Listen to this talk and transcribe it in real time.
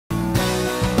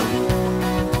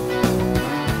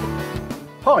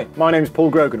Hi, my name's Paul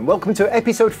Grogan. Welcome to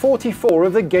episode 44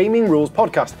 of the Gaming Rules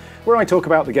podcast, where I talk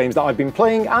about the games that I've been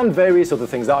playing and various other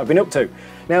things that I've been up to.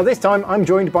 Now this time I'm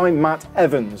joined by Matt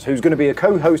Evans, who's going to be a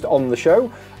co-host on the show,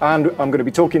 and I'm going to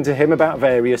be talking to him about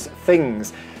various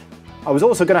things. I was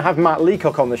also going to have Matt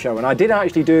Leacock on the show, and I did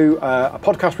actually do a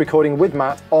podcast recording with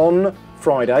Matt on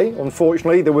Friday.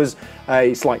 Unfortunately, there was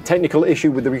a slight technical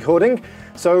issue with the recording,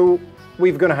 so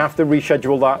we're going to have to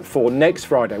reschedule that for next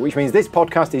Friday, which means this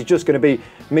podcast is just going to be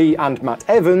me and Matt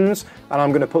Evans, and I'm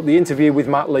going to put the interview with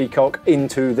Matt Leacock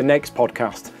into the next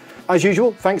podcast. As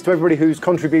usual, thanks to everybody who's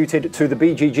contributed to the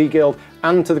BGG Guild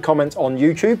and to the comments on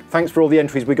YouTube. Thanks for all the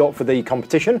entries we got for the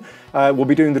competition. We'll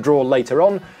be doing the draw later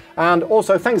on. And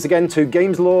also thanks again to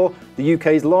GamesLaw, the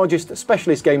UK's largest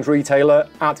specialist games retailer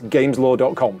at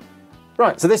gameslaw.com.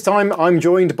 Right, so this time I'm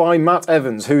joined by Matt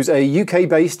Evans, who's a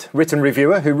UK-based written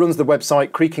reviewer who runs the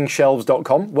website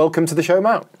creakingshelves.com. Welcome to the show,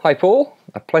 Matt. Hi, Paul.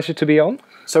 A pleasure to be on.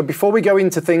 So before we go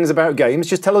into things about games,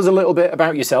 just tell us a little bit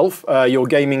about yourself, your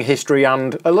gaming history,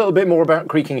 and a little bit more about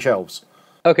Creaking Shelves.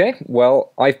 Okay,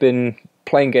 well, I've been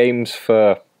playing games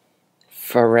for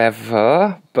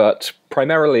forever, but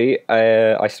primarily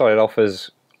I started off as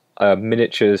a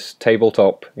miniatures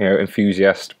tabletop,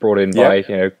 enthusiast brought in by,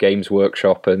 Games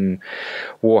Workshop and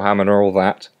Warhammer and all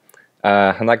that.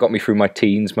 And that got me through my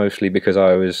teens, mostly because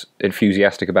I was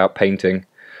enthusiastic about painting.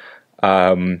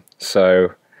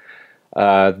 So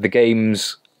the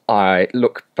games, I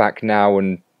look back now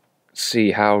and see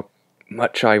how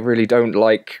much I really don't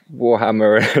like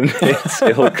Warhammer and its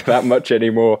ilk that much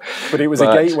anymore. But it was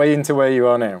a gateway into where you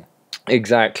are now.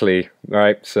 Exactly,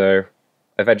 right. So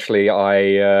eventually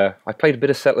I played a bit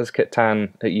of Settlers Catan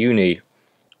at uni,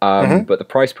 but the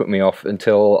price put me off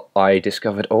until I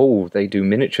discovered, they do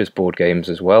miniatures board games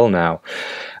as well now.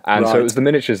 And so it was the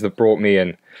miniatures that brought me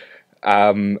in.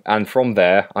 And from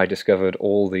there, I discovered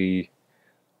all the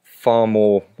far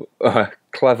more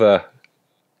clever,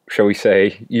 shall we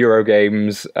say, Euro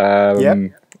games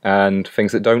and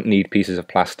things that don't need pieces of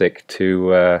plastic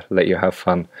to let you have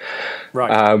fun.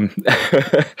 Right.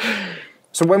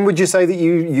 So when would you say that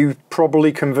you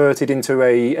probably converted into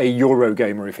a Euro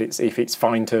gamer, if it's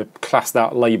fine to class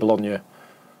that label on you?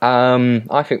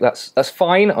 I think that's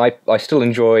fine. I still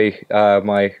enjoy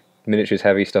my miniatures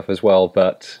heavy stuff as well,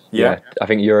 but yeah, I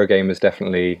think Eurogame is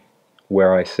definitely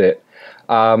where I sit.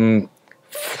 4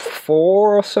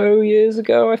 or so years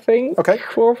ago, I think. Okay.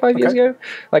 4 or 5 years ago,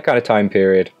 that kind of time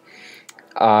period.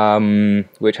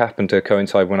 Which happened to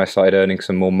coincide when I started earning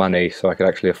some more money, so I could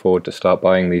actually afford to start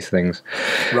buying these things.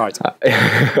 Right.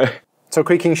 So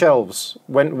Creaking Shelves,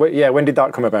 when did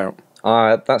that come about?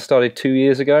 That started 2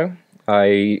 years ago.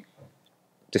 I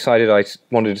decided I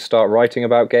wanted to start writing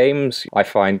about games. I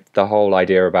find the whole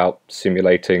idea about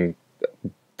simulating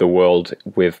the world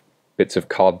with bits of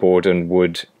cardboard and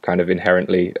wood kind of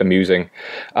inherently amusing.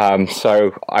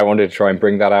 So I wanted to try and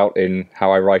bring that out in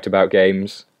how I write about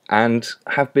games, and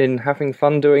have been having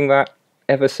fun doing that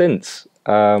ever since.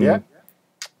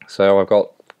 So I've got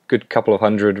a good couple of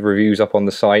hundred reviews up on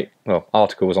the site, well,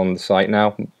 articles on the site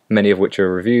now, many of which are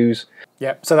reviews.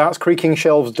 Yeah, so that's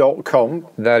creakingshelves.com.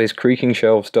 That is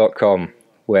creakingshelves.com,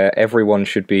 where everyone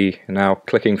should be now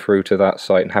clicking through to that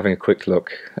site and having a quick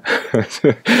look.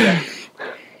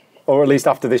 Or at least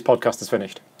after this podcast is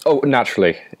finished. Oh,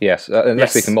 naturally, yes,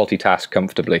 unless they can multitask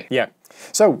comfortably. Yeah.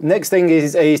 So, next thing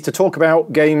is to talk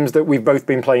about games that we've both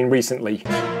been playing recently.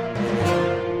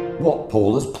 What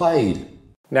Paul has played.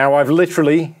 Now, I've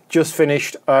literally just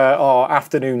finished our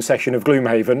afternoon session of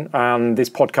Gloomhaven, and this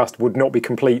podcast would not be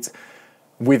complete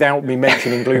without me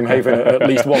mentioning Gloomhaven at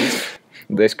least once.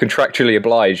 It's contractually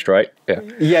obliged, right?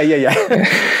 Yeah.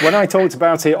 When I talked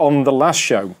about it on the last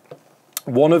show,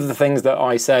 one of the things that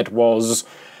I said was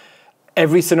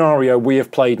every scenario we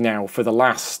have played now for the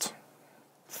last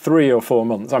 3 or 4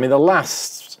 months, I mean the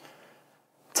last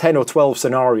 10 or 12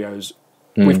 scenarios,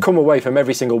 we've come away from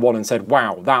every single one and said,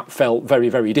 wow, that felt very,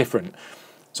 very different.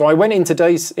 So I went into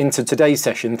today's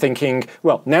session thinking,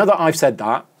 well, now that I've said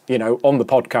that, on the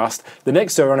podcast, the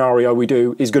next scenario we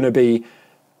do is going to be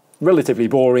relatively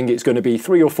boring. It's going to be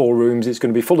 3 or 4 rooms. It's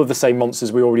going to be full of the same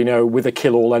monsters we already know with a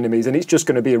kill all enemies, and it's just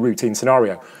going to be a routine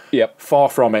scenario. Yep. Far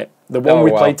from it. The one we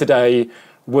played today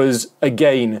was,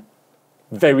 again,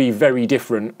 very, very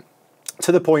different,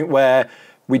 to the point where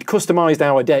we'd customised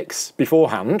our decks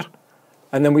beforehand,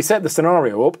 and then we set the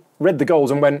scenario up, read the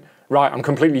goals, and went, right, I'm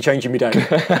completely changing my deck.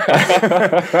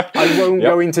 I won't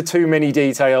go into too many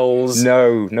details.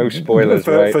 No spoilers,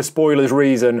 for spoilers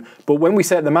reason. But when we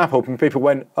set the map up and people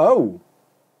went, oh,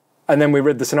 and then we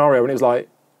read the scenario and it was like,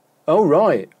 Oh,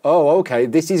 right. Oh, okay.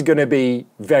 This is going to be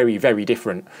very, very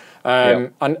different.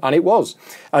 And it was.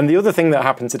 And the other thing that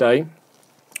happened today,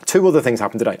 two other things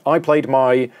happened today. I played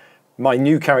my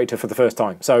new character for the first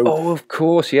time. So, Oh, of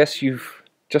course. Yes, you've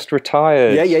just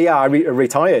retired. Yeah. I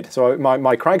retired. So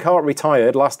my Cragheart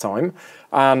retired last time,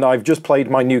 and I've just played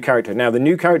my new character. Now, the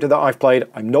new character that I've played,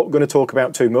 I'm not going to talk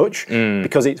about too much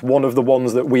because it's one of the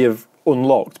ones that we have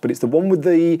unlocked, but it's the one with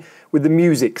the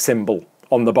music symbol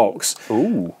on the box.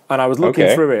 Ooh. And I was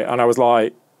looking through it, and I was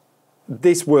like,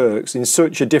 this works in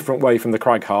such a different way from the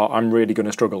Cragheart. I'm really going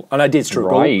to struggle, and I did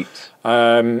struggle. Right.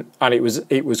 And it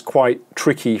was quite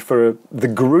tricky for the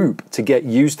group to get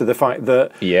used to the fact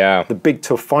that the big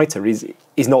tough fighter is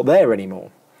not there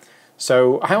anymore.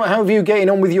 So how have you getting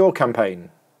on with your campaign?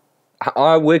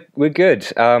 We're good.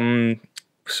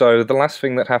 So the last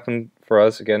thing that happened for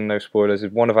us, again, no spoilers,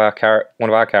 is one of our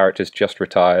characters just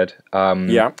retired.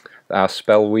 Our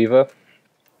spell weaver.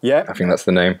 Yeah, I think that's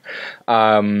the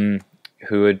name.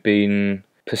 Who had been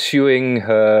pursuing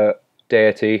her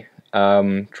deity,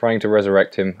 trying to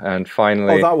resurrect him, and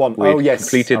finally that one.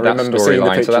 completed that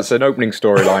storyline. So that's an opening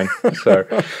storyline. So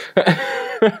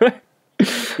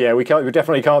yeah, we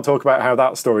definitely can't talk about how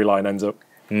that storyline ends up.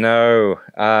 No.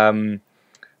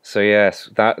 So yes,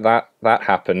 that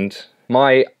happened.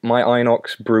 My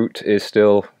Inox brute is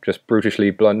still just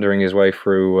brutishly blundering his way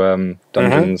through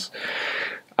dungeons,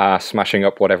 smashing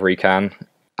up whatever he can.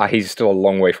 He's still a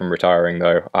long way from retiring,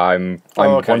 though. I'm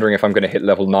wondering if I'm going to hit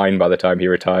level 9 by the time he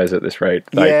retires at this rate,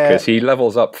 because he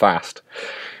levels up fast.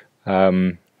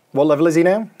 What level is he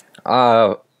now?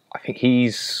 I think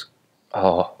he's...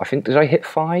 did I hit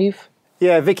 5?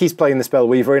 Yeah, Vicky's playing the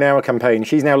Spellweaver in our campaign.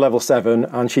 She's now level 7,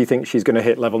 and she thinks she's going to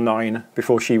hit level 9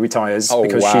 before she retires,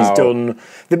 because she's done...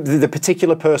 The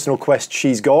particular personal quest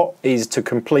she's got is to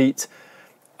complete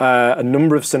a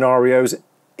number of scenarios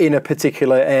in a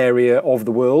particular area of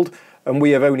the world, and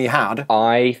we have only had...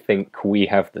 I think we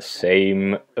have the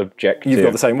same objective. You've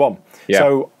got the same one. Yeah.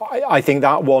 So I think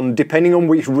that one, depending on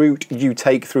which route you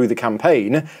take through the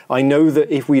campaign, I know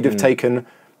that if we'd have taken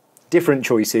different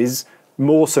choices,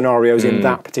 more scenarios in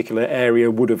that particular area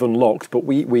would have unlocked, but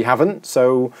we haven't.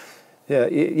 So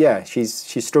yeah, she's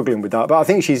struggling with that. But I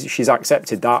think she's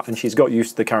accepted that, and she's got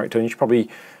used to the character, and she probably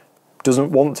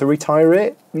doesn't want to retire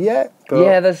it yet. But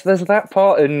yeah, there's that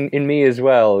part in me as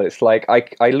well. It's like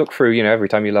I look through, every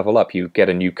time you level up, you get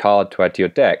a new card to add to your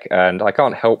deck, and I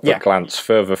can't help but glance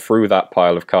further through that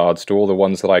pile of cards to all the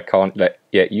ones that I can't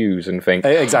yet use and think,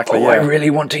 exactly. I really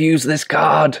want to use this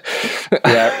card.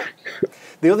 Yeah.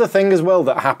 The other thing as well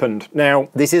that happened, now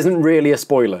this isn't really a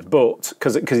spoiler, but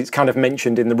because it's kind of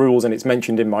mentioned in the rules and it's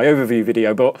mentioned in my overview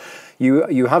video, but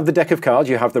you have the deck of cards,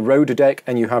 you have the road deck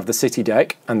and you have the city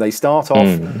deck, and they start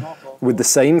off with the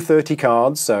same 30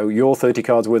 cards, so your 30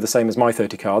 cards were the same as my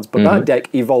 30 cards, but that deck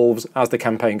evolves as the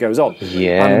campaign goes on.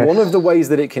 Yeah. And one of the ways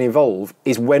that it can evolve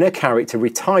is when a character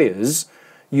retires,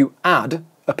 you add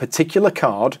a particular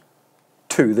card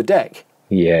to the deck.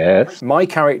 Yes. My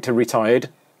character retired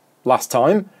last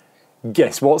time.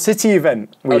 Guess what city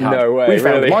event we had? No way, we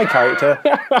found really? my character.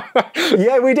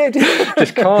 Yeah, we did.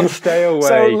 Just can't stay away.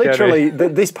 So literally,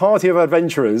 this party of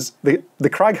adventurers, the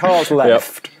Craghearts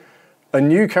left, a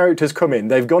new character's come in,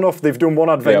 they've gone off, they've done one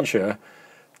adventure,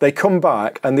 they come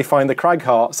back and they find the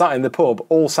Cragheart sat in the pub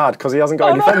all sad because he hasn't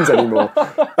got any friends anymore.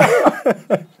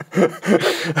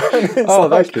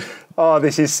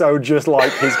 This is so just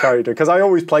like his character, because I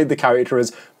always played the character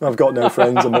as I've got no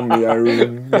friends, I'm on my own,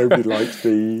 and nobody likes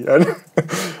me,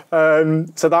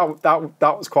 and so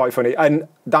that was quite funny, and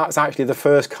that's actually the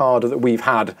first card that we've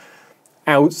had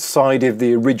outside of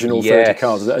the original 30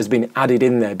 cards that has been added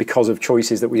in there because of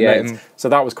choices that we made. So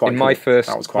that was quite cool.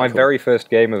 My very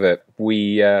first game of it,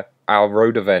 our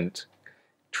road event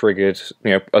triggered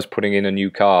us putting in a new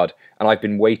card, and I've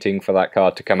been waiting for that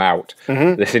card to come out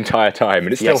this entire time,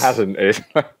 and it still hasn't.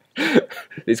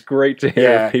 It's great to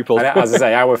hear people. And as I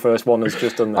say, our first one has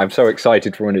just done that. I'm so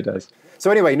excited for when it does.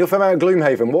 So anyway, enough about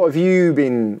Gloomhaven. What have you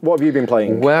been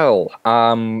playing? Well,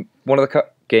 one of the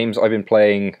games I've been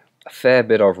playing a fair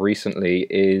bit of recently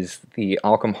is the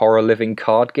Arkham Horror Living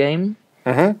card game.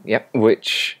 Yep,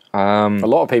 which a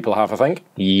lot of people have, I think.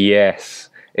 Yes,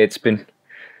 it's been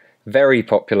very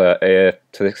popular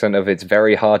to the extent of it's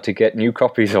very hard to get new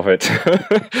copies of it.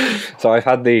 So I've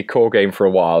had the core game for a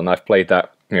while, and I've played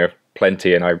that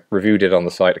plenty, and I reviewed it on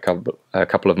the site a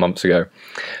couple of months ago.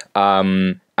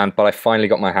 But I finally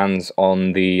got my hands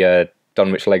on the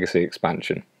Dunwich Legacy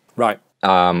expansion, right?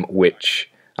 Which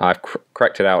I've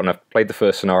cracked it out, and I've played the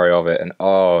first scenario of it, and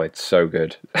it's so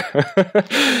good.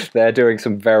 They're doing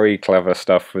some very clever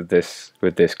stuff with this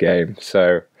game.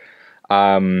 So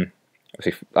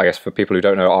obviously, I guess for people who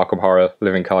don't know, Arkham Horror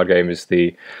Living Card Game is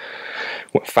the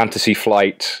Fantasy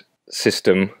Flight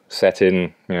system set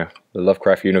in the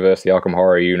Lovecraft universe, the Arkham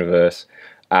Horror universe.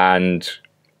 And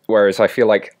whereas I feel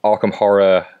like Arkham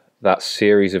Horror, that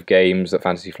series of games that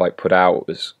Fantasy Flight put out,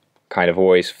 was kind of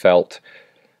always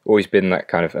been that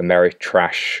kind of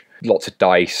Ameritrash, lots of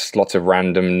dice, lots of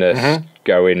randomness,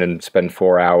 go in and spend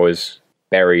 4 hours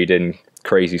buried in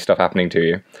crazy stuff happening to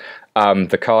you.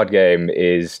 The card game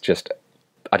is just,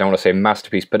 I don't want to say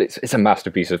masterpiece, but it's a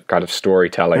masterpiece of kind of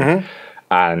storytelling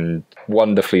and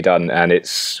wonderfully done, and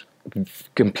it's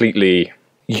completely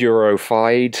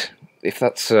Eurofied, if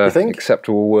that's an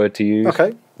acceptable word to use.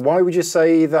 Okay, why would you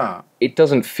say that? It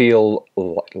doesn't feel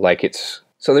like it's...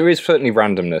 So there is certainly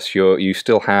randomness. You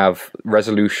still have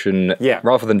resolution. Yeah.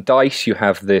 Rather than dice, you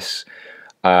have this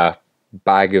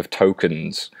bag of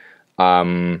tokens,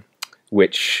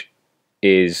 which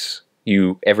is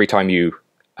every time you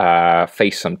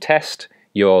face some test,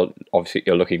 you're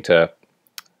looking to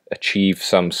achieve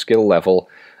some skill level,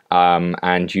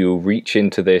 and you reach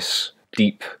into this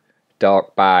deep,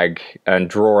 dark bag and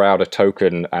draw out a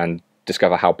token and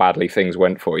discover how badly things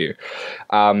went for you.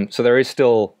 So there is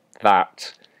still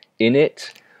that in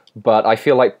it, but I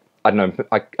feel like, I don't know,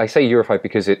 I say Eurofied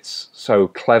because it's so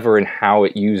clever in how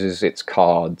it uses its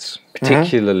cards,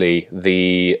 particularly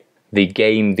the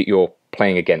game that you're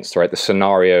playing against, right? The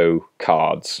scenario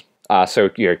cards. So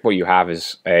what you have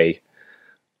is a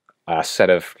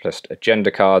set of just agenda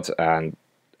cards, and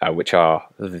which are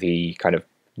the kind of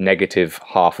negative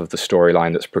half of the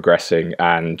storyline that's progressing,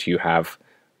 and you have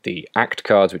the act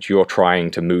cards, which you're trying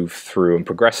to move through and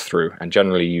progress through, and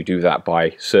generally you do that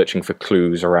by searching for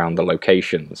clues around the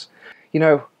locations.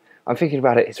 I'm thinking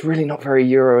about it, it's really not very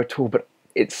Euro at all, but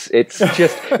it's just...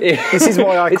 This is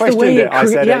why I questioned it. I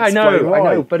said, I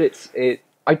know, but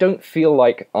I don't feel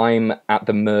like I'm at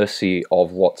the mercy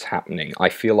of what's happening. I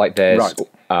feel like there's...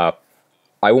 Right.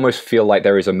 I almost feel like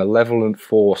there is a malevolent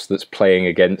force that's playing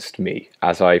against me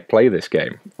as I play this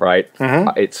game, right?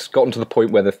 It's gotten to the point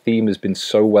where the theme has been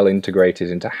so well integrated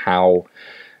into how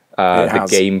the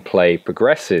gameplay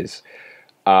progresses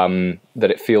that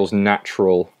it feels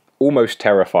natural, almost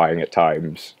terrifying at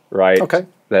times, right? Okay.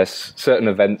 There's certain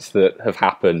events that have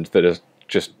happened that have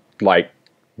just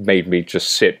made me just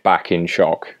sit back in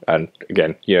shock. And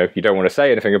again, you don't want to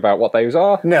say anything about what those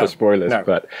are for spoilers,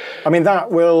 but I mean that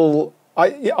will...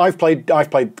 I've played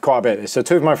quite a bit of this. So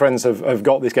two of my friends have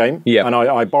got this game, and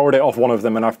I borrowed it off one of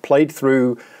them, and I've played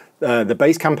through the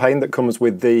base campaign that comes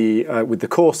with the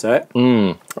core set.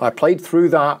 I played through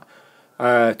that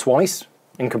twice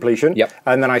in completion,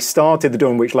 and then I started the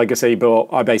Dunwich Legacy, but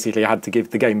I basically had to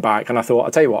give the game back, and I thought,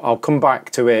 I'll tell you what, I'll come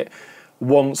back to it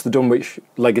once the Dunwich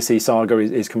Legacy saga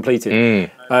is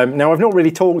completed. Now, I've not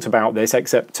really talked about this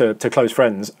except to close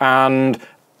friends, and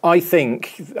I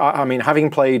think, I mean, having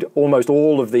played almost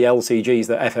all of the LCGs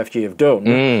that FFG have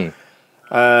done,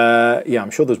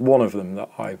 I'm sure there's one of them that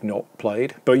I've not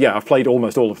played, but yeah, I've played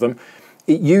almost all of them.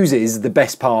 It uses the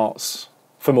best parts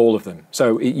from all of them.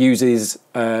 So it uses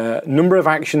a number of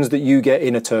actions that you get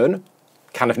in a turn,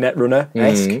 kind of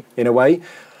Netrunner-esque in a way.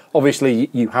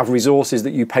 Obviously, you have resources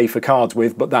that you pay for cards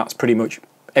with, but that's pretty much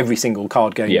every single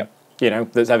card game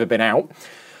that's ever been out.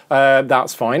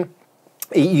 That's fine.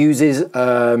 It uses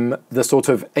the sort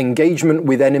of engagement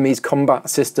with enemies combat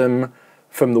system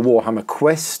from the Warhammer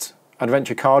Quest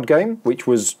adventure card game, which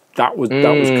was that was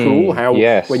cool. How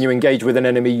when you engage with an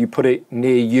enemy, you put it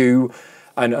near you,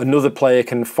 and another player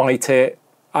can fight it,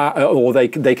 or they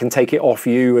can take it off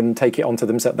you and take it onto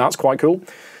themselves. That's quite cool.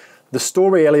 The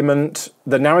story element,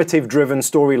 the narrative-driven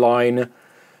storyline,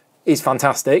 is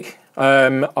fantastic.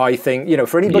 I think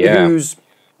for anybody who's...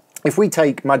 If we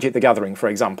take Magic the Gathering, for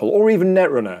example, or even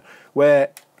Netrunner,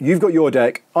 where you've got your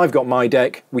deck, I've got my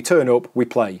deck, we turn up, we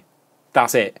play.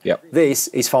 That's it. This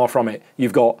is far from it.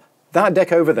 You've got that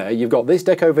deck over there, you've got this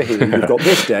deck over here, you've got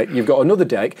this deck, you've got another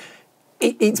deck.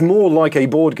 It's more like a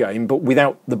board game, but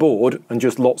without the board and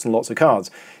just lots and lots of cards.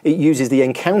 It uses the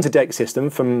encounter deck system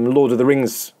from Lord of the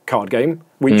Rings card game,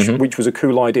 which was a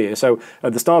cool idea. So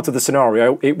at the start of the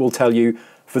scenario, it will tell you,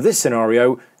 for this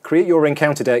scenario, create your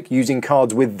encounter deck using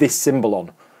cards with this symbol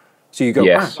on. So you go,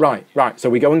 right. So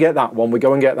we go and get that one, we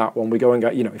go and get that one, we go and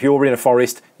get, if you're in a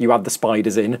forest, you add the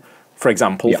spiders in, for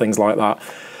example, things like that.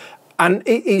 And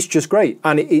it's just great.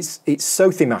 And it's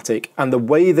so thematic. And the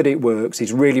way that it works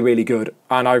is really, really good.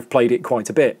 And I've played it quite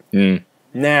a bit.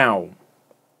 Now,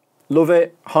 love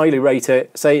it, highly rate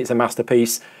it, say it's a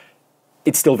masterpiece.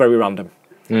 It's still very random.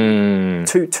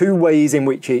 Two ways in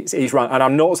which it's run. And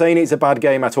I'm not saying it's a bad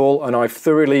game at all. And I've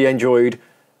thoroughly enjoyed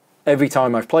every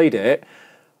time I've played it.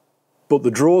 but the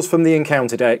draws from the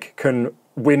encounter deck can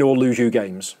win or lose you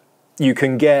games. You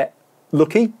can get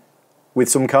lucky with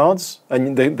some cards,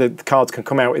 and the cards can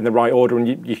come out in the right order,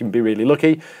 and you can be really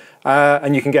lucky.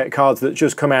 And you can get cards that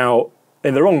just come out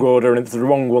in the wrong order, and it's the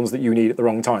wrong ones that you need at the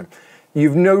wrong time.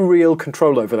 You've no real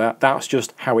control over that. That's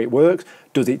just how it works.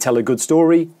 Does it tell a good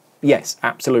story? Yes,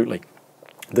 absolutely.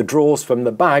 The draws from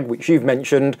the bag, which you've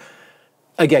mentioned,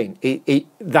 again,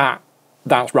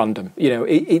 that's random. You know,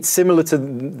 it's similar to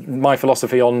my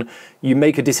philosophy on you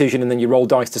make a decision and then you roll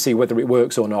dice to see whether it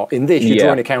works or not. In this, you're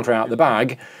drawing a counter out of the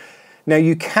bag. Now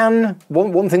you can,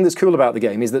 one thing that's cool about the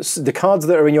game is that the cards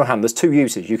that are in your hand, there's two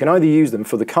uses. You can either use them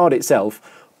for the card itself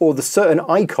or the certain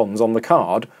icons on the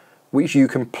card which you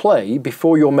can play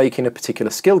before you're making a particular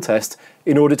skill test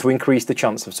in order to increase the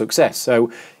chance of success.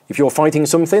 So if you're fighting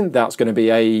something, that's going to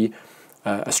be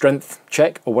a strength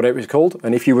check or whatever it's called.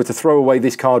 And if you were to throw away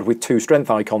this card with 2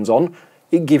 strength icons on,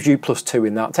 it gives you +2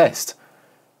 in that test,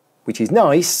 which is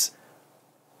nice.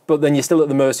 But then you're still at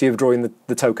the mercy of drawing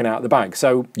the token out of the bag.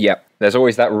 So yeah, there's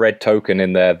always that red token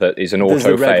in there that is an auto fail.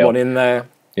 There's the red one in there.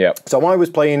 Yeah. So I was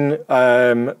playing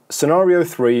scenario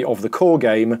 3 of the core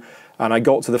game, and I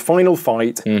got to the final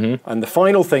fight, and the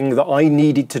final thing that I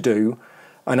needed to do,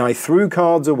 and I threw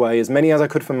cards away, as many as I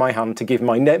could from my hand, to give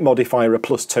my net modifier a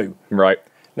 +2. Right.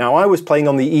 Now I was playing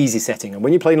on the easy setting, and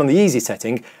when you're playing on the easy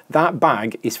setting, that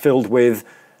bag is filled with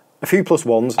a few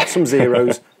 +1s, some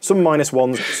 0s, some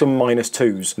 -1s, some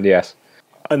 -2s. Yes.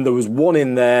 And there was one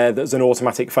in there that's an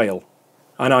automatic fail.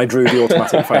 And I drew the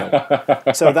automatic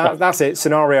fail. So that's it,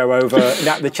 scenario over.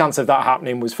 The chance of that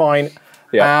happening was fine.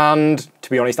 Yeah. And to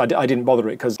be honest, I didn't bother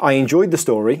it because I enjoyed the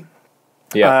story.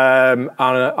 Yeah. And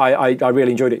I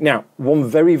really enjoyed it. Now, one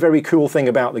very, very cool thing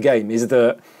about the game is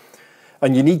that,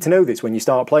 and you need to know this when you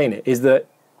start playing it, is that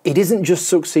it isn't just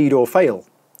succeed or fail.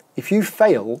 If you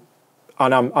fail,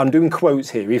 and I'm doing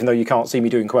quotes here, even though you can't see me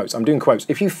doing quotes, I'm doing quotes.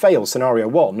 If you fail scenario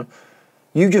 1,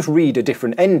 you just read a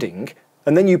different ending,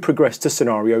 and then you progress to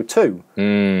scenario 2.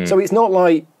 So it's not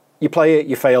like you play it,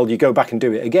 you failed, you go back and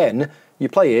do it again. You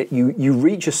play it, you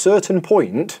reach a certain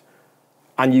point,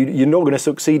 and you're not going to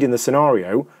succeed in the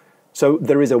scenario, so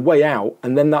there is a way out,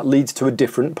 and then that leads to a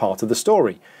different part of the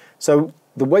story. So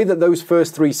the way that those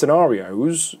first 3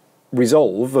 scenarios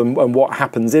resolve and what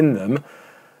happens in them,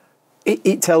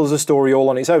 it tells a story all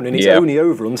on its own, and it's only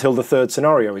over until the 3rd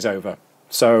scenario is over.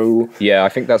 So yeah, I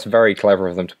think that's very clever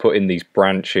of them to put in these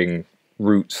branching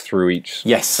routes through each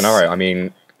scenario. I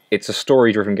mean, it's a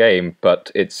story-driven game,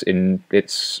 but it's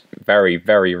very,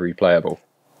 very replayable.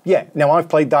 Yeah. Now I've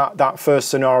played that first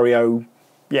scenario,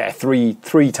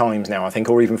 three times now, I think,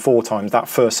 or even 4 times that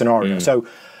first scenario. So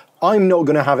I'm not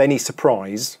going to have any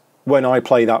surprise when I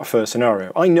play that first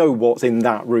scenario. I know what's in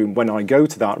that room when I go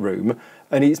to that room,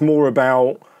 and it's more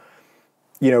about,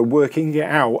 working it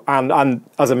out. And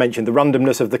as I mentioned, the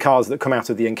randomness of the cards that come out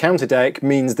of the encounter deck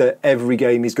means that every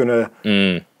game is going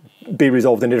to be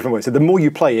resolved in a different way. So the more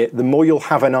you play it, the more you'll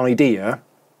have an idea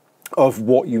of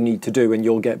what you need to do, and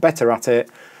you'll get better at it.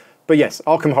 But yes,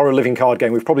 Arkham Horror Living Card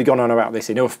Game, we've probably gone on about this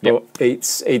enough, but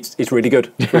it's really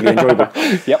good. It's really enjoyable.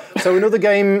 So another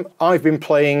game I've been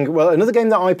playing, another game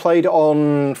that I played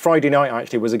on Friday night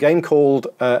actually was a game called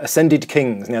Ascended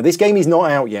Kings. Now this game is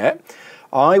not out yet.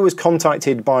 I was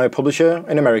contacted by a publisher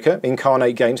in America,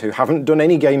 Incarnate Games, who haven't done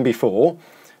any game before,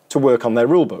 to work on their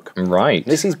rulebook. Right.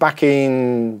 This is back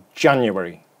in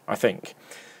January, I think.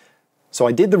 So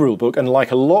I did the rulebook, and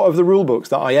like a lot of the rulebooks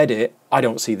that I edit, I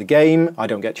don't see the game, I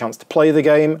don't get a chance to play the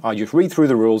game, I just read through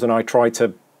the rules and I try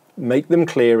to make them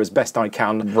clear as best I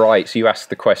can. Right, so you ask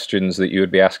the questions that you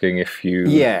would be asking if you...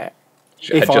 Yeah,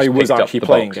 if I was actually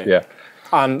playing it. Yeah.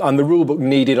 And the rulebook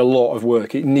needed a lot of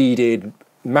work. It needed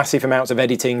massive amounts of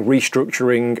editing,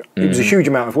 restructuring. It was a huge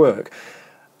amount of work.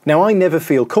 Now, I never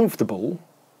feel comfortable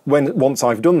once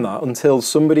I've done that until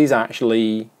somebody's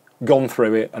actually gone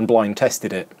through it and blind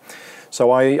tested it.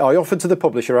 So I offered to the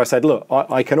publisher, I said, look,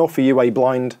 I can offer you a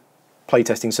blind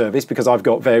playtesting service because I've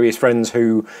got various friends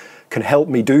who can help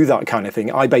me do that kind of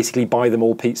thing. I basically buy them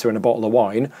all pizza and a bottle of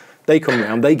wine. They come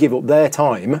round, they give up their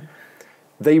time,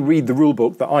 they read the rule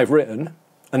book that I've written,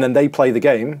 and then they play the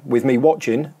game with me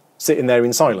watching, sitting there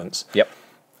in silence. Yep.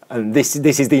 And this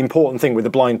is the important thing with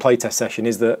the blind playtest session,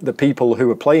 is that the people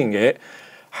who are playing it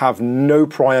have no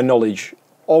prior knowledge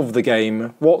of the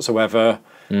game whatsoever,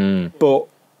 but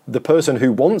the person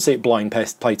who wants it blind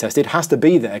playtested has to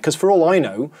be there, because for all I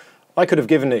know, I could have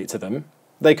given it to them.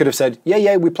 They could have said,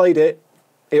 yeah, we played it,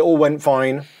 it all went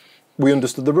fine, we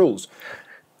understood the rules.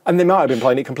 And they might have been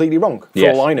playing it completely wrong, for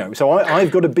all I know. So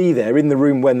I've got to be there in the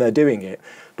room when they're doing it.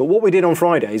 But what we did on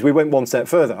Friday is we went one step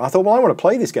further. I thought, well, I want to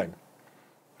play this game.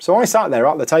 So I sat there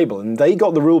at the table, and they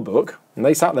got the rule book, and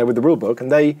they sat there with the rule book,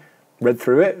 and they read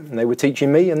through it, and they were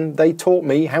teaching me, and they taught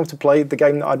me how to play the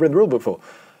game that I'd read the rule book for.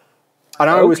 And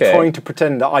I was trying to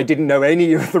pretend that I didn't know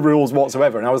any of the rules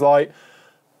whatsoever, and I was like,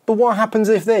 but what happens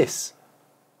if this?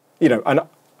 You know, and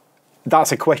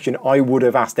that's a question I would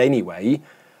have asked anyway.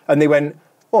 And they went,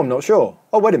 oh, I'm not sure.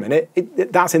 Oh, wait a minute,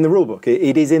 that's in the rule book.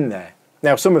 It is in there.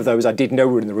 Now, some of those I did know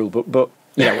were in the rule book, but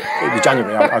you know, it was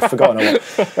January, I've forgotten a lot.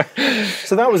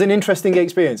 So that was an interesting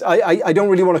experience. I don't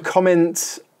really want to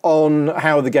comment on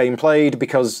how the game played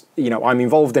because, you know, I'm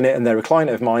involved in it and they're a client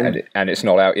of mine. And it's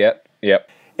not out yet. Yep.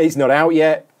 It's not out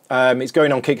yet. It's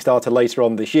going on Kickstarter later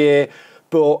on this year.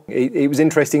 But it was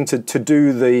interesting to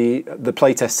do the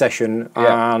playtest session,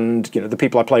 and you know the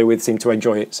people I play with seem to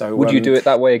enjoy it. So would you do it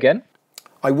that way again?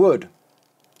 I would.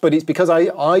 But it's because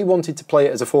I wanted to play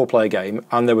it as a 4-player game,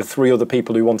 and there were 3 other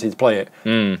people who wanted to play it.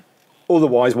 Mm.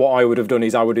 Otherwise, what I would have done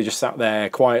is I would have just sat there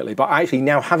quietly. But actually,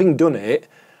 now having done it,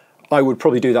 I would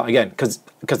probably do that again, because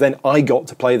then I got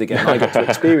to play the game, I got to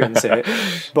experience it,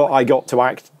 but I got to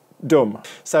act dumb.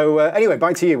 So anyway,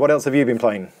 back to you. What else have you been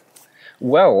playing?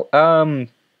 Well,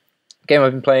 game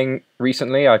I've been playing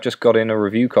recently, I've just got in a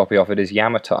review copy of it, is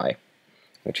Yamatai,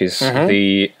 which is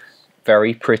the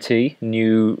very pretty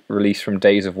new release from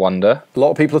Days of Wonder. A lot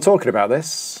of people are talking about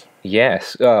this.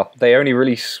 Yes. They only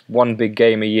release one big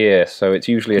game a year, so it's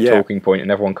usually a talking point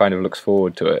and everyone kind of looks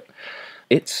forward to it.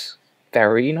 It's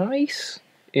very nice.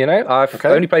 You know, I've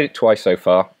only played it twice so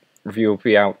far. Review will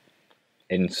be out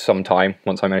in some time,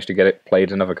 once I manage to get it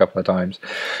played another couple of times.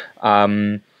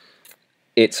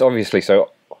 It's obviously so...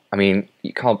 I mean,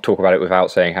 you can't talk about it without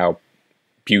saying how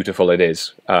beautiful it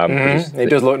is. It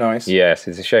does look nice. Yes,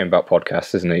 it's a shame about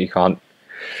podcasts, isn't it? You can't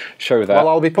show that. Well,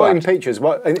 I'll be putting pictures. In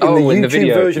the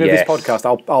YouTube version of this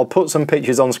podcast, I'll put some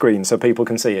pictures on screen so people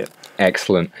can see it.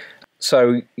 Excellent.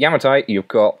 So, Yamatai, you've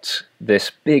got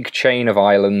this big chain of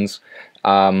islands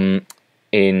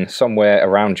in somewhere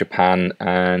around Japan,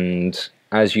 and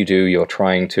as you do, you're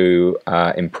trying to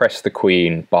impress the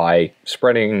Queen by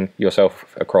spreading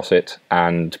yourself across it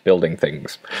and building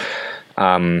things,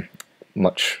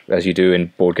 much as you do in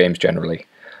board games generally.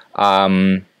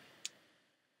 And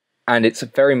it's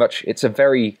a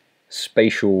very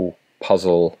spatial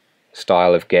puzzle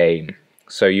style of game.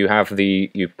 So you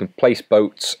can place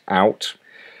boats out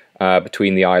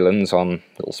between the islands on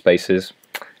little spaces,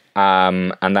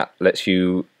 and that lets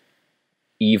you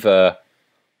either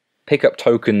pick up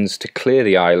tokens to clear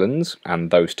the islands, and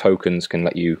those tokens can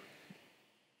let you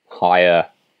hire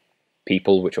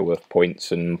people, which are worth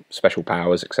points and special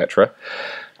powers, etc.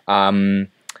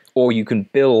 Or you can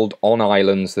build on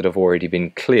islands that have already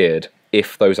been cleared,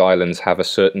 if those islands have a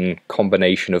certain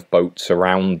combination of boats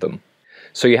around them.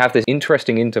 So you have this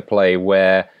interesting interplay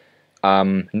where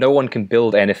no one can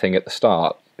build anything at the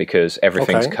start, because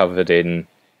everything's covered in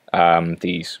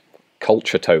these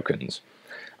culture tokens.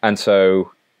 And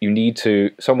so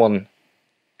someone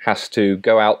has to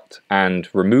go out and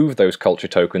remove those culture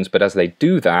tokens, but as they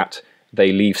do that,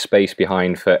 they leave space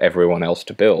behind for everyone else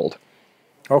to build.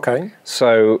 Okay.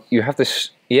 So you have this,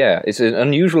 it's an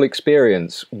unusual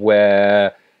experience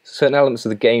where certain elements of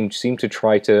the game seem to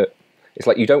try to, it's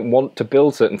like you don't want to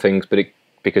build certain things, but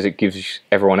because it gives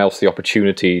everyone else the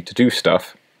opportunity to do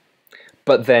stuff.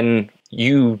 But then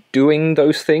you doing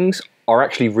those things are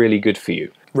actually really good for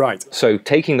you. Right. So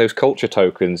taking those culture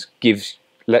tokens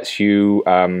lets you,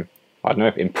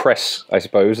 impress, I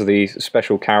suppose, the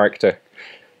special character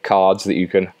cards that you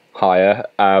can hire.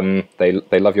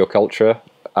 They love your culture.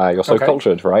 You're so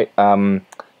cultured, right? And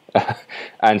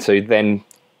so then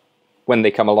when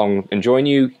they come along and join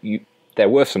you, they're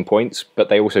worth some points, but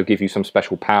they also give you some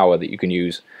special power that you can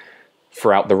use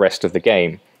throughout the rest of the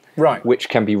game. Right. Which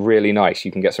can be really nice.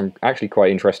 You can get some actually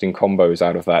quite interesting combos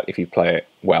out of that if you play it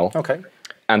well. Okay.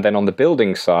 And then on the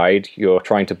building side, you're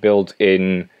trying to build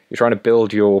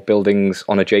your buildings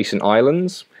on adjacent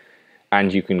islands,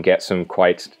 and you can get some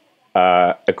quite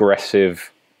aggressive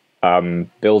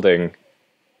building,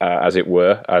 as it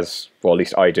were, at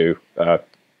least I do,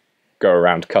 go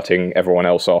around cutting everyone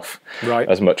else off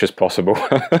as much as possible.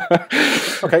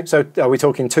 Okay, so are we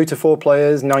talking 2 to 4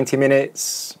 players, 90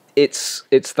 minutes? It's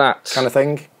that kind of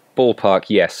thing? Ballpark,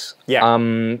 yes. Yeah.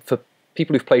 For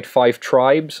people who've played 5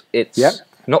 Tribes, it's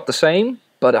not the same,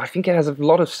 but I think it has a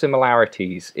lot of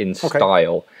similarities in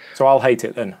style. So I'll hate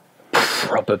it then.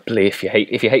 Probably. If you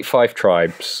hate 5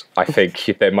 Tribes, I think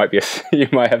you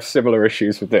might have similar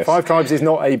issues with this. 5 Tribes is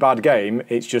not a bad game.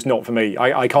 It's just not for me.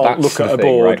 I can't look at a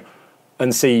board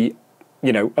and see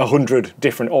you know, 100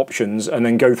 different options and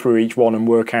then go through each one and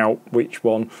work out which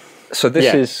one. So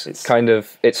this is kind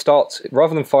of, it starts,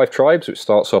 rather than 5 tribes, which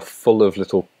starts off full of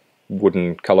little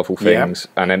wooden colourful things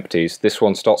and empties, this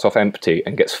one starts off empty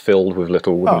and gets filled with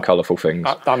little wooden colourful things.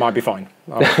 That might be fine.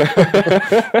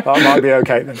 That might be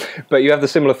okay then. But you have the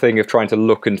similar thing of trying to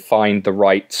look and find the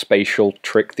right spatial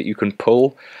trick that you can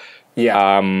pull.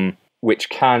 Yeah. Which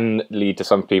can lead to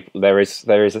some people. There is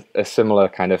a similar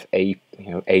kind of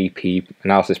AP,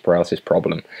 analysis paralysis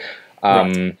problem.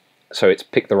 Right. So it's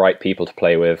pick the right people to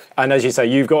play with. And as you say,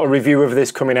 you've got a review of this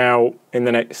coming out in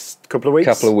the next couple of weeks?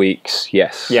 Couple of weeks,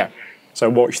 yes. Yeah. So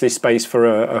watch this space for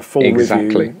a full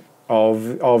review of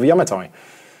Yamatai.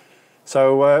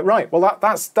 So, right, well,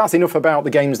 that's enough about the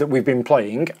games that we've been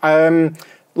playing.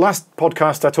 Last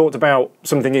podcast, I talked about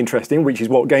something interesting, which is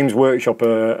what Games Workshop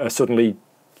are suddenly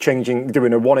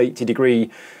doing a 180-degree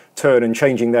turn and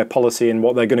changing their policy and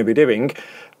what they're going to be doing.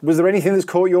 Was there anything that's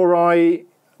caught your eye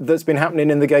that's been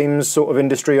happening in the games sort of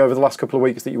industry over the last couple of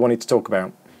weeks that you wanted to talk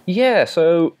about? Yeah,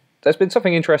 so there's been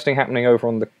something interesting happening over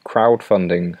on the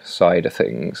crowdfunding side of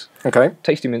things. Okay.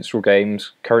 Tasty Minstrel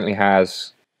Games currently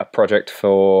has a project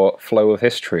for Flow of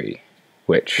History,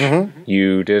 which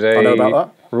you did I know about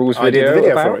that. rules I did video, the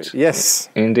video about. for it. Yes.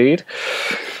 Indeed.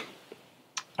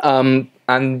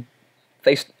 And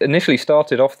they initially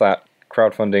started off that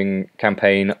crowdfunding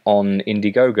campaign on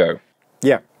Indiegogo.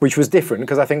 Yeah, which was different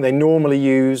because I think they normally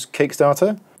use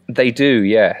Kickstarter. They do,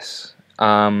 yes.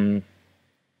 And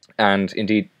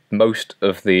indeed, most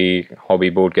of the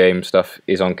hobby board game stuff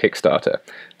is on Kickstarter.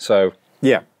 So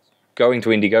yeah, going to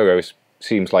Indiegogo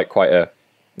seems like quite a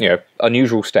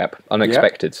unusual step,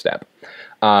 unexpected step.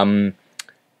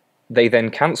 They then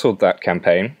cancelled that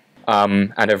campaign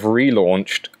and have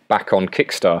relaunched back on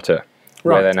Kickstarter,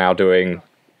 where they're now doing.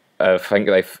 I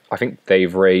think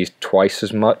they've raised twice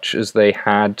as much as they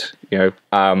had,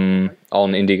 on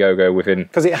Indiegogo within.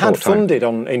 Because it had funded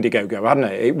on Indiegogo, hadn't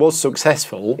it? It was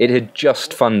successful. It had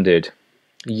just funded,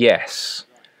 yes.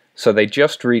 So they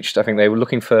just reached. I think they were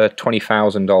looking for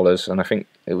 $20,000, and I think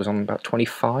it was on about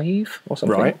 25 or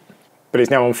something. Right. But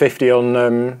it's now on 50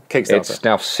 on Kickstarter. It's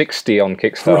now 60 on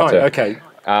Kickstarter. Right.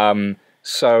 Okay.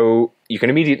 So you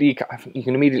can immediately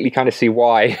kind of see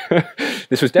why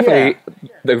this was definitely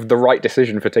the right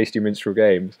decision for Tasty Minstrel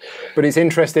Games. But it's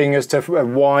interesting as to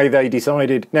why they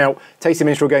decided. Now, Tasty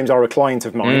Minstrel Games are a client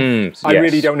of mine. I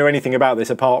really don't know anything about this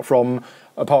apart from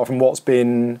what's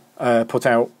been put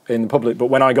out in the public. But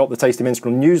when I got the Tasty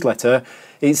Minstrel newsletter,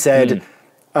 it said,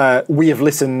 we have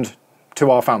listened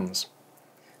to our fans.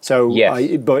 So,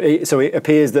 so it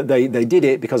appears that they did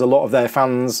it because a lot of their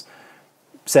fans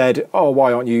said, oh,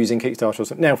 why aren't you using Kickstarter or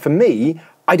something? Now, for me,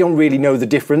 I don't really know the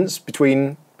difference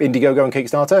between Indiegogo and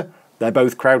Kickstarter. They're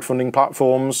both crowdfunding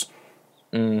platforms.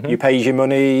 You pay your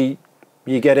money,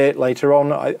 you get it later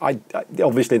on. I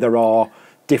obviously, there are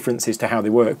differences to how they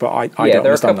work, but I don't understand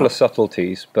there are a couple of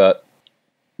subtleties, but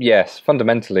yes,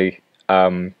 fundamentally,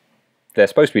 they're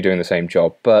supposed to be doing the same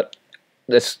job, but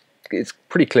it's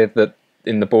pretty clear that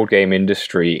in the board game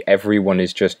industry, everyone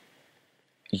is just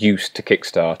used to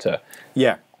Kickstarter.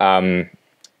 Yeah.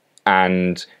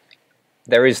 And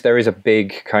there is a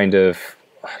big kind of,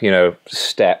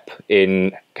 step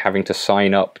in having to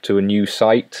sign up to a new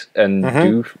site and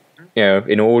do,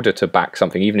 in order to back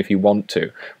something, even if you want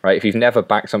to, right? If you've never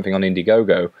backed something on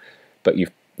Indiegogo, but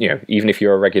even if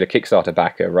you're a regular Kickstarter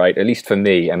backer, right? At least for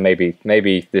me, and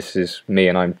maybe this is me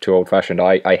and I'm too old-fashioned,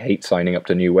 I hate signing up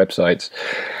to new websites.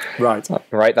 Right.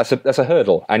 Right, that's a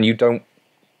hurdle, and you don't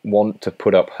want to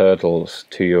put up hurdles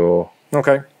to your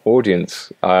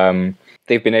audience.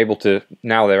 They've been able to,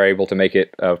 now they're able to make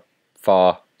it a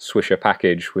far swisher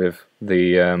package with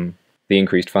the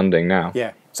increased funding now.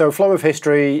 Yeah. So Flow of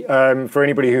History, for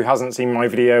anybody who hasn't seen my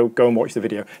video, go and watch the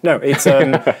video. No, it's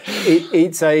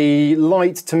it's a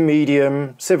light to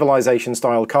medium Civilization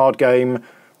style card game,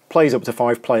 plays up to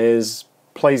 5 players,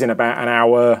 plays in about an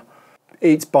hour.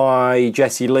 It's by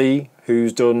Jesse Lee,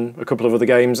 who's done a couple of other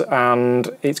games, and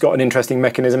it's got an interesting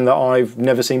mechanism that I've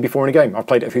never seen before in a game. I've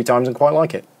played it a few times and quite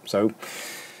like it. So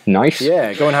nice.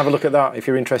 Yeah, go and have a look at that if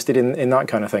you're interested in that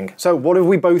kind of thing. So what have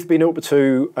we both been up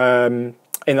to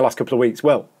in the last couple of weeks?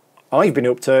 Well, I've been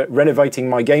up to renovating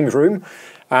my games room,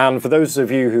 and for those of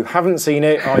you who haven't seen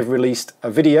it, I've released a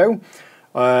video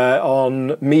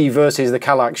on me versus the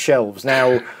Creaking Shelves.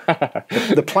 Now,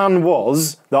 the plan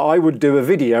was that I would do a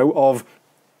video of,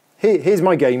 here's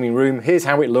my gaming room, here's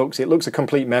how it looks a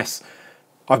complete mess.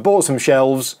 I've bought some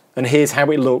shelves, and here's how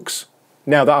it looks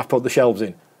now that I've put the shelves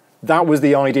in. That was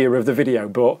the idea of the video,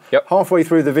 but halfway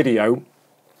through the video,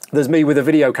 there's me with a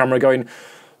video camera going,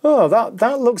 oh,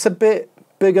 that looks a bit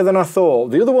bigger than I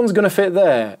thought. The other one's going to fit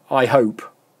there, I hope.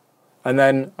 And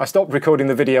then I stopped recording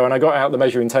the video and I got out the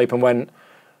measuring tape and went,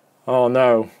 oh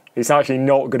no, it's actually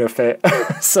not going to fit.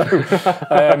 So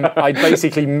I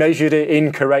basically measured it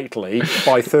incorrectly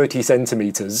by 30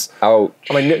 centimetres. Ouch.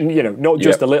 I mean, you know, not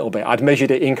just a little bit. I'd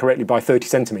measured it incorrectly by 30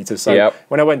 centimetres. So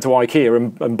when I went to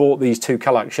IKEA and bought these 2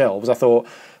 Kallax shelves, I thought,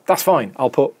 that's fine.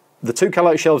 I'll put the 2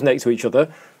 Kallax shelves next to each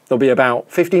other. There'll be about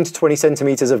 15 to 20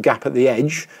 centimetres of gap at the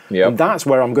edge. And that's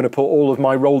where I'm going to put all of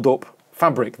my rolled up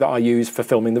fabric that I use for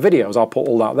filming the videos. I'll put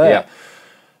all that there.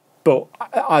 But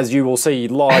as you will see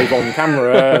live on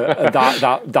camera,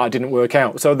 that didn't work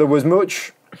out. So there was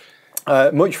much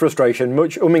frustration,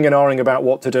 much umming and ahhing about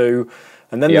what to do.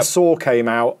 And then the saw came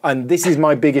out. And this is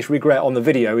my biggest regret on the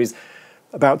video, is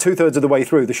about 2/3 of the way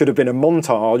through, there should have been a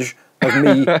montage of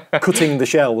me cutting the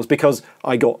shelves, because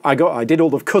I did all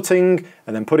the cutting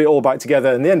and then put it all back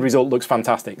together, and the end result looks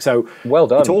fantastic. So well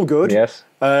done. It's all good. Yes.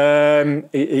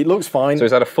 It looks fine. So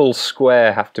is that a full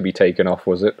square have to be taken off,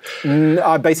 was it?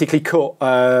 I basically cut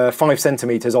 5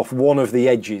 centimetres off one of the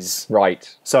edges.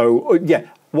 Right. So yeah,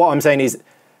 what I'm saying is,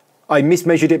 I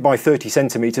mismeasured it by 30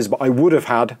 centimetres, but I would have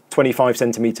had 25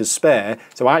 centimetres spare.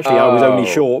 So actually I was only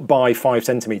short by 5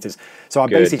 centimetres. So I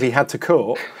basically had to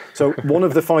cut. So one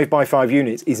of the 5x5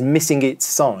 units is missing its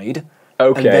side.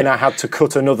 Okay. And then I had to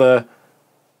cut another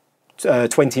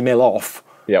 20 mil off.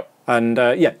 Yep. And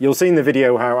yeah, you'll see in the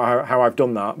video how I've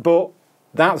done that. But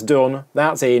that's done,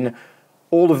 that's in.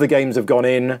 All of the games have gone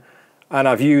in, and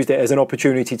I've used it as an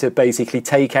opportunity to basically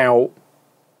take out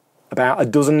about a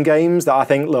dozen games that I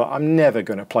think, look, I'm never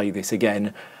going to play this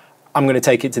again. I'm going to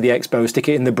take it to the expo, stick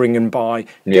it in the bring and buy.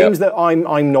 Games that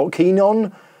I'm not keen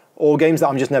on, or games that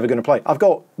I'm just never going to play. I've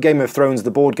got Game of Thrones,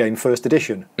 the board game, first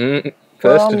edition.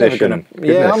 First edition.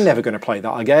 I'm never going to play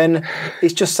that again.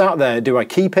 It's just sat there. Do I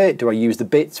keep it? Do I use the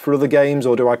bits for other games,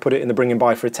 or do I put it in the bring and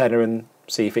buy for a tenner and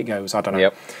see if it goes? I don't know.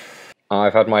 Yep.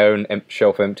 I've had my own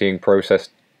shelf emptying process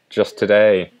just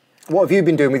today. What have you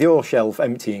been doing with your shelf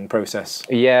emptying process?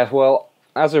 Yeah, well,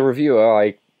 as a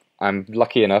reviewer, I'm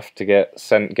lucky enough to get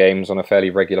sent games on a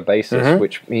fairly regular basis,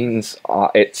 which means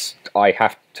I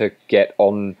have to get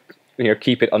on,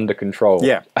 keep it under control.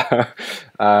 Yeah.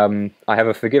 I have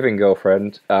a forgiving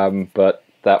girlfriend, but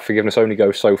that forgiveness only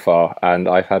goes so far, and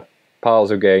I've had piles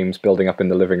of games building up in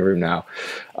the living room now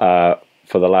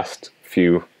for the last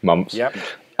few months. Yep.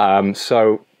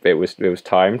 So it was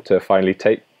time to finally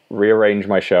rearrange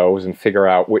my shelves and figure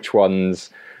out which ones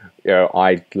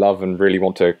I love and really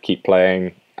want to keep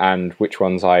playing, and which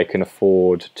ones I can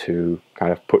afford to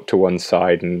kind of put to one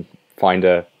side and find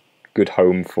a good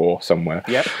home for somewhere.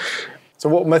 Yep. So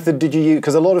what method did you use?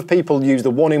 Because a lot of people use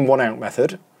the one in, one out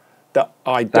method that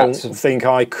I don't think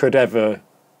I could ever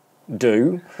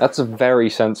do. That's a very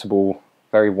sensible,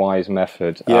 very wise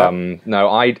method. Yeah. No,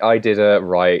 I did a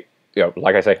right,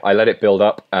 like I say, I let it build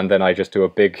up, and then I just do a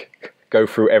big go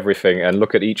through everything and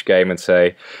look at each game and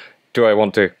say, do I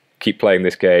want to keep playing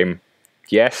this game?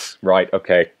 Yes, right,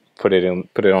 okay, put it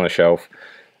on a shelf.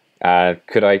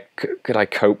 Could I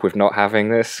cope with not having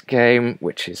this game,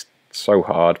 which is so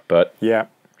hard, but yeah,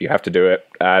 you have to do it.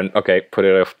 And okay, put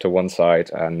it off to one side,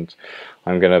 and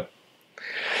I'm gonna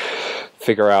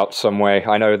figure out some way.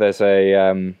 I know there's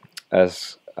a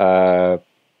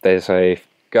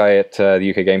guy at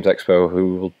the UK Games Expo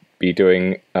who will be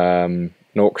doing an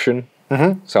auction.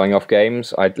 Selling off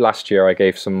games. Last year I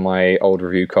gave some of my old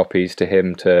review copies to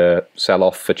him to sell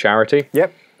off for charity.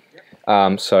 Yep.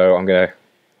 So I'm going to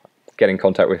get in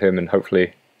contact with him and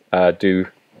hopefully do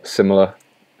similar.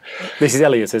 This is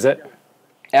Elliot, is it?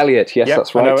 Elliot, yes,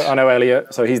 that's right. I know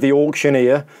Elliot. So he's the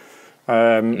auctioneer,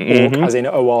 orc, as in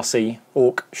ORC,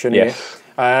 auctioneer. Yes.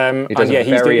 He does a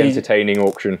very entertaining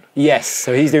auction. Yes,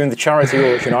 so he's doing the charity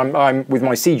auction. I'm with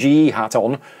my CGE hat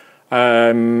on.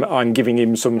 I'm giving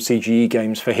him some CGE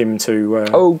games for him to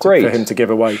for him to give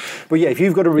away. But yeah, if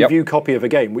you've got a review copy of a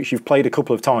game which you've played a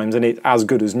couple of times and it's as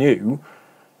good as new,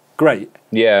 great.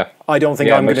 Yeah. I don't think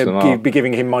I'm going to be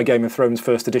giving him my Game of Thrones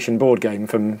first edition board game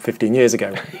from 15 years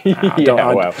ago.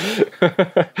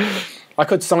 I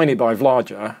could sign it by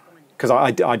Vlaja, because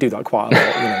I do that quite a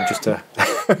lot, just to...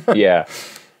 Yeah.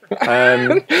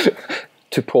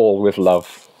 To Paul with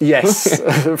love. Yes,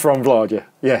 from Vlaja,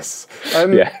 yes.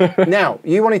 Now,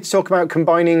 you wanted to talk about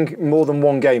combining more than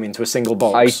one game into a single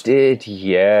box. I did,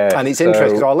 yeah. And it's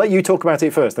interesting. I'll let you talk about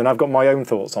it first, then I've got my own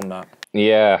thoughts on that.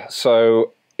 Yeah,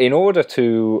 so in order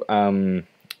to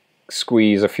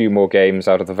squeeze a few more games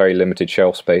out of the very limited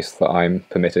shelf space that I'm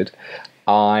permitted,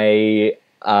 I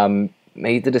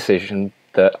made the decision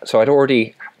that... So I'd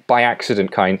already, by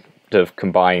accident, have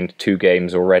combined 2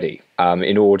 games already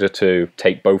in order to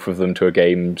take both of them to a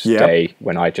games day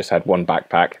when I just had one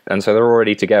backpack. And so they're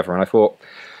already together. And I thought,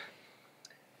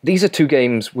 these are 2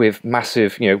 games with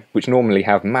massive, which normally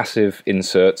have massive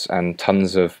inserts and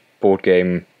tons of board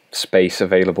game space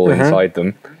available inside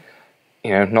them.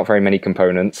 Not very many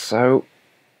components. So,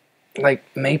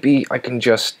 maybe I can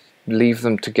just leave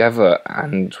them together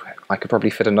and I could probably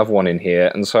fit another one in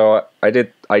here. And so I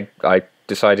did. I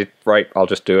decided, right, I'll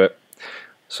just do it.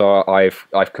 So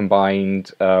I've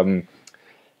combined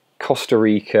Costa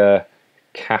Rica,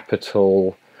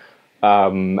 Capital,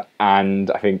 and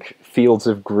I think Fields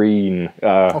of Green.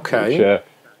 Which are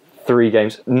 3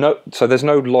 games. No, so there's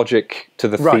no logic to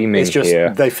the theming it's just,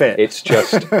 here. They fit. It's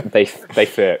just they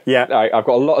fit. Yeah, I've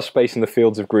got a lot of space in the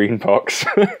Fields of Green box.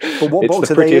 But what it's box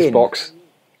the are they prettiest in? box.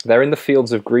 They're in the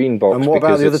Fields of Green box. And what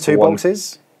about the other 2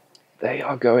 boxes? They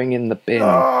are going in the bin.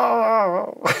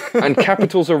 Oh. And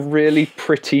Capital's a really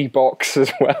pretty box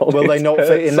as well. Will they not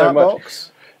fit in that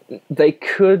box? They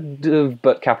could have,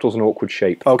 but Capital's an awkward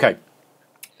shape. Okay.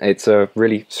 It's a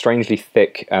really strangely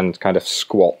thick and kind of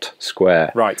squat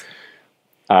square. Right.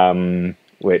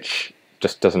 Which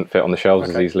just doesn't fit on the shelves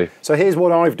as easily. So here's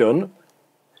what I've done.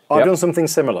 I've done something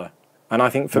similar. And I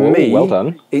think for Whoa, me, well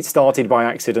done. It started by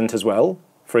accident as well,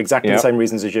 for exactly the same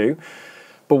reasons as you.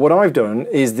 But what I've done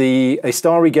is a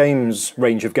Starry Games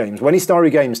range of games. When Starry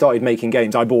Games started making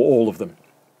games, I bought all of them.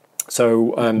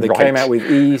 So they came out with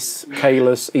Ys,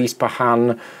 Kalis,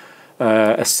 Ispahan,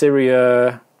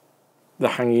 Assyria, the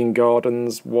Hanging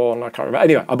Gardens one, I can't remember.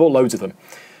 Anyway, I bought loads of them.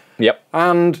 Yep.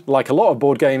 And like a lot of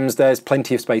board games, there's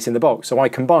plenty of space in the box. So I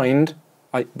combined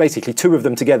basically 2 of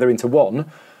them together into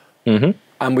one.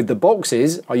 And with the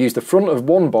boxes, I used the front of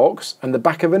one box and the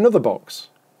back of another box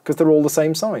because they're all the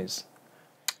same size.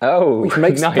 Oh, which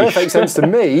makes nice. perfect sense to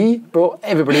me, but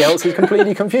everybody else is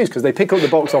completely confused because they pick up the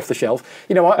box off the shelf.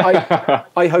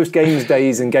 I host games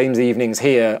days and games evenings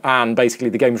here, and basically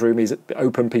the games room is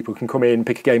open. People can come in,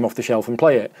 pick a game off the shelf, and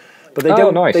play it. But they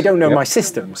don't. Nice. They don't know my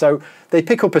system, so they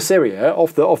pick up Assyria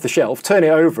off the shelf, turn it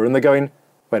over, and they're going,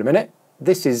 "Wait a minute,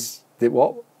 this is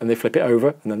what?" And they flip it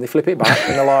over, and then they flip it back,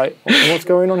 and they're like, "What's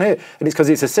going on here?" And it's because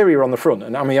it's Assyria on the front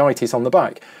and Amiitis on the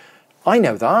back. I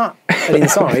know that, and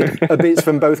inside are bits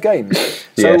from both games.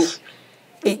 So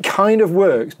it kind of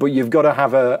works, but you've got to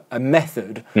have a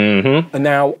method. And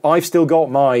now I've still got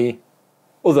my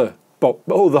other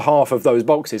half of those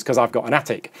boxes because I've got an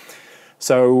attic.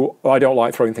 So I don't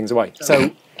like throwing things away.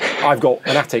 So I've got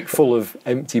an attic full of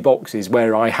empty boxes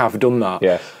where I have done that.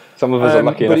 Yes. Some of us are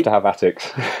lucky enough to have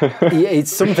attics.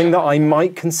 It's something that I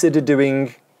might consider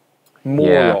doing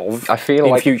more of I feel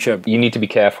in like future. You need to be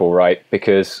careful, right?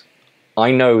 Because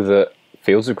I know that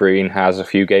Fields of Green has a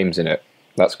few games in it.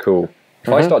 That's cool. If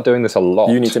I start doing this a lot...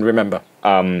 You need to remember.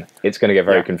 It's going to get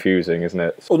very confusing, isn't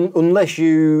it? Unless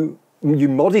you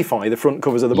modify the front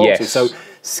covers of the boxes. Yes. So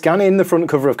scan in the front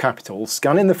cover of Capital,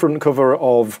 scan in the front cover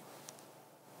of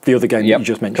the other game that you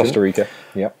just mentioned. Costa Rica.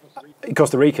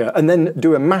 Costa Rica, and then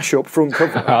do a mashup front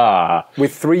cover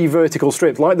with 3 vertical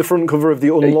strips, like the front cover of the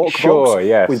Unlock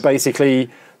box, with basically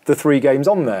the 3 games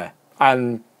on there.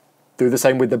 And do the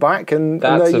same with the back, and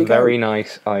that's and there you a very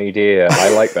nice idea. I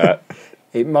like that.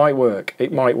 It might work.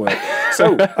 It might work.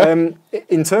 So,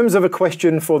 in terms of a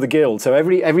question for the guild, so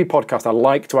every podcast I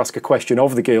like to ask a question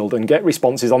of the guild and get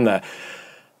responses on there.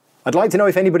 I'd like to know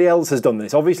if anybody else has done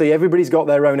this. Obviously, everybody's got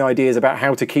their own ideas about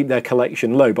how to keep their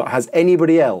collection low, but has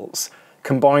anybody else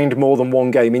combined more than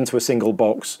one game into a single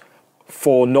box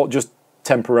for not just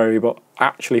temporary, but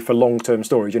actually for long-term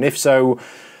storage? And if so,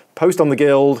 post on the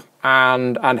guild,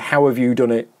 and how have you done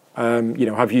it?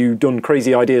 Have you done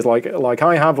crazy ideas like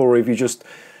I have, or have you just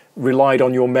relied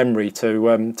on your memory to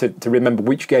remember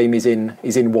which game is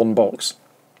in one box?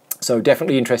 So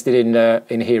definitely interested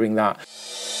in hearing that.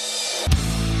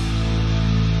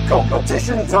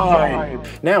 Competition time!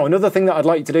 Now, another thing that I'd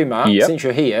like to do, Matt, since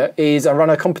you're here, is I ran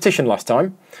a competition last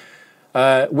time,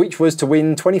 which was to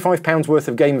win £25 worth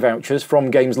of game vouchers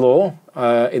from Games Law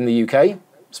in the UK,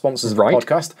 sponsors of the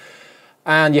podcast.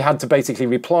 And you had to basically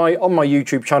reply on my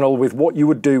YouTube channel with what you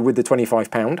would do with the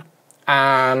 £25,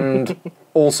 and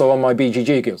also on my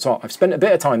BGG Guild. So I've spent a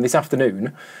bit of time this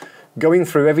afternoon going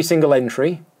through every single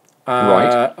entry.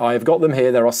 I've got them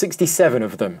here. There are 67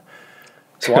 of them.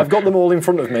 So I've got them all in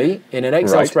front of me in an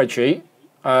Excel spreadsheet.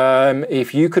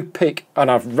 If you could pick, and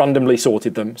I've randomly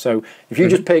sorted them. So if you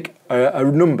just pick a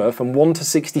number from 1 to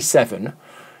 67,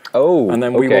 and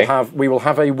then we will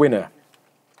have a winner.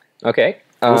 Okay.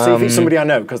 We'll see if it's somebody I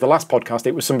know, because the last podcast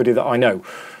it was somebody that I know.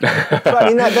 But I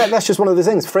mean, that's just one of the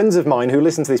things. Friends of mine who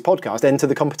listen to this podcast enter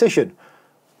the competition.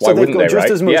 So they've wouldn't got they, just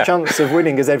right? as much Yeah. chance of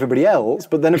winning as everybody else.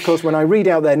 But then, of course, when I read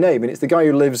out their name and it's the guy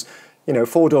who lives,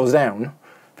 4 doors down,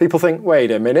 people think,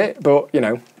 wait a minute, but,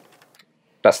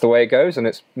 That's the way it goes, and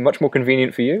it's much more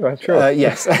convenient for you, I'm sure.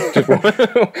 yes. Just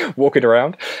walking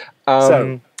around.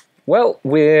 Well,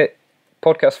 we're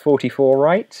podcast 44,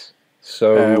 right?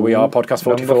 So we are podcast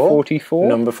 44. Number 44.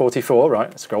 Number 44,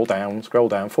 right. Scroll down.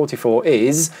 44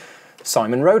 is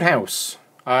Simon Roadhouse.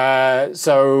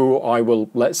 So I will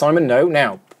let Simon know.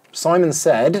 Now, Simon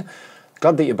said,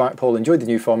 glad that you're back, Paul, enjoyed the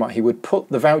new format. He would put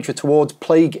the voucher towards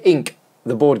Plague Inc.,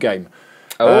 the board game.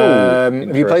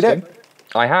 Have you played it?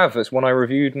 I have. It's one I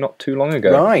reviewed not too long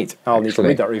ago. Right. I'll need to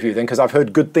read that review then, because I've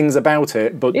heard good things about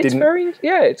it, but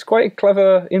it's quite a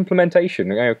clever implementation,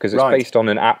 because it's based on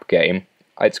an app game.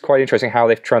 It's quite interesting how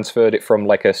they've transferred it from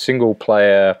like a single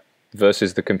player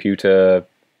versus the computer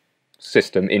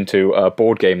system into a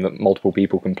board game that multiple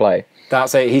people can play.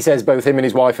 That's it. He says both him and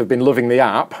his wife have been loving the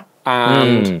app,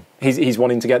 and he's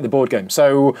wanting to get the board game.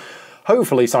 So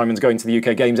hopefully Simon's going to the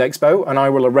UK Games Expo, and I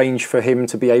will arrange for him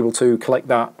to be able to collect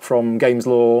that from Games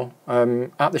Law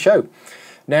at the show.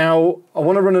 Now, I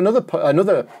want to run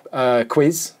another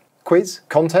quiz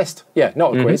contest. Yeah,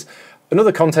 not a quiz.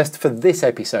 Another contest for this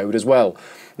episode as well.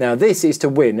 Now, this is to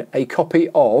win a copy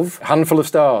of Handful of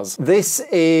Stars. This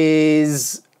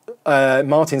is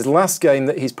Martin's last game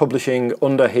that he's publishing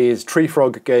under his Tree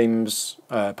Frog Games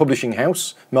publishing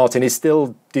house. Martin is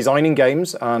still designing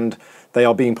games, and they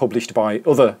are being published by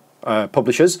other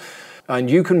publishers.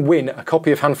 And you can win a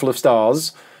copy of Handful of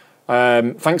Stars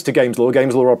thanks to Games Law.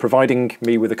 Games Law are providing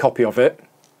me with a copy of it.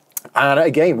 And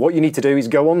again, what you need to do is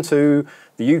go on to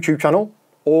the YouTube channel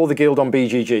or the Guild on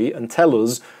BGG and tell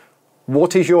us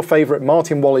what is your favourite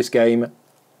Martin Wallace game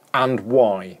and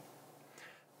why.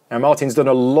 Now, Martin's done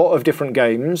a lot of different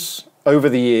games over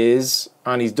the years,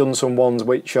 and he's done some ones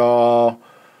which are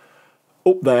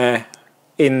up there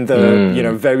in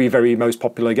the very, very most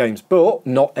popular games. But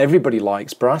not everybody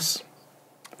likes Brass.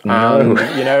 No.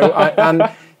 And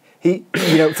he,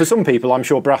 for some people, I'm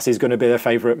sure Brass is going to be their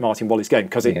favourite Martin Wallace game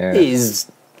because it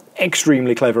is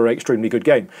extremely clever, extremely good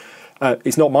game.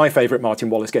 It's not my favourite Martin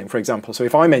Wallace game, for example. So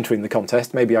if I'm entering the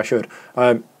contest, maybe I should.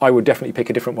 I would definitely pick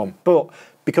a different one. But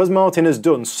because Martin has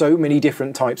done so many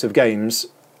different types of games,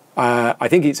 I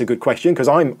think it's a good question because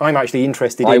I'm actually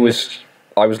interested in.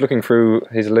 I was looking through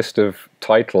his list of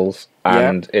titles,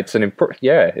 and it's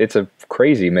it's a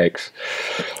crazy mix.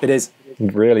 It is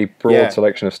really broad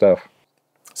selection of stuff.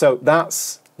 So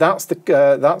that's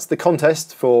the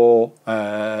contest for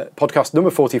podcast number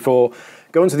 44.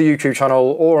 Go onto the YouTube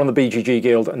channel or on the BGG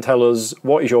Guild and tell us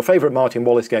what is your favourite Martin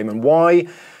Wallace game and why.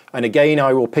 And again,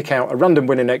 I will pick out a random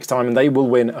winner next time, and they will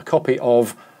win a copy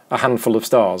of A Handful of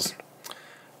Stars.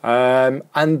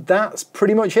 And that's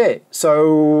pretty much it.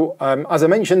 So, as I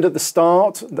mentioned at the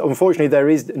start, unfortunately there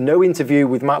is no interview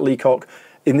with Matt Leacock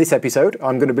in this episode.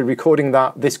 I'm going to be recording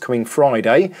that this coming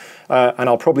Friday, and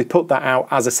I'll probably put that out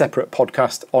as a separate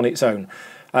podcast on its own.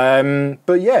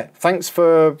 But yeah, thanks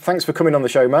for coming on the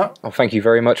show, Matt. Well, thank you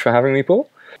very much for having me, Paul.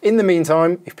 In the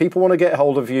meantime, if people want to get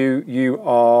hold of you, you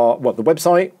are, the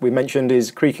website we mentioned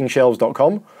is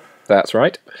creakingshelves.com. That's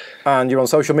right. And you're on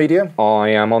social media? I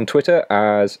am on Twitter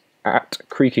as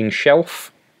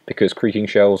 @CreakingShelf, because Creaking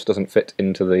Shelves doesn't fit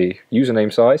into the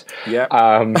username size. Yeah.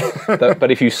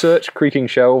 But if you search Creaking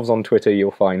Shelves on Twitter,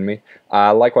 you'll find me.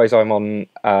 Likewise, I'm on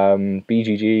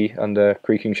BGG under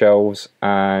Creaking Shelves,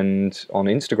 and on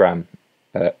Instagram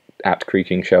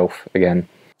 @Creaking Shelf again.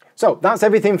 So that's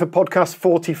everything for podcast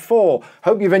 44.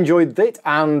 Hope you've enjoyed it,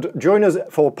 and join us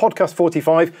for podcast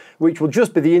 45, which will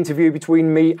just be the interview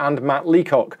between me and Matt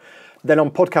Leacock. Then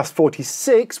on podcast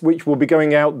 46, which will be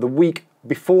going out the week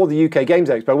before the UK Games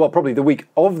Expo, well, probably the week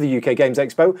of the UK Games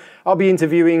Expo, I'll be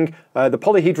interviewing the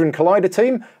Polyhedron Collider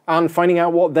team and finding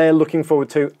out what they're looking forward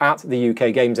to at the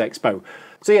UK Games Expo.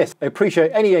 So yes, I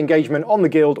appreciate any engagement on the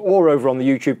Guild or over on the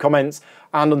YouTube comments.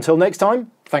 And until next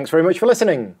time, thanks very much for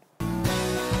listening.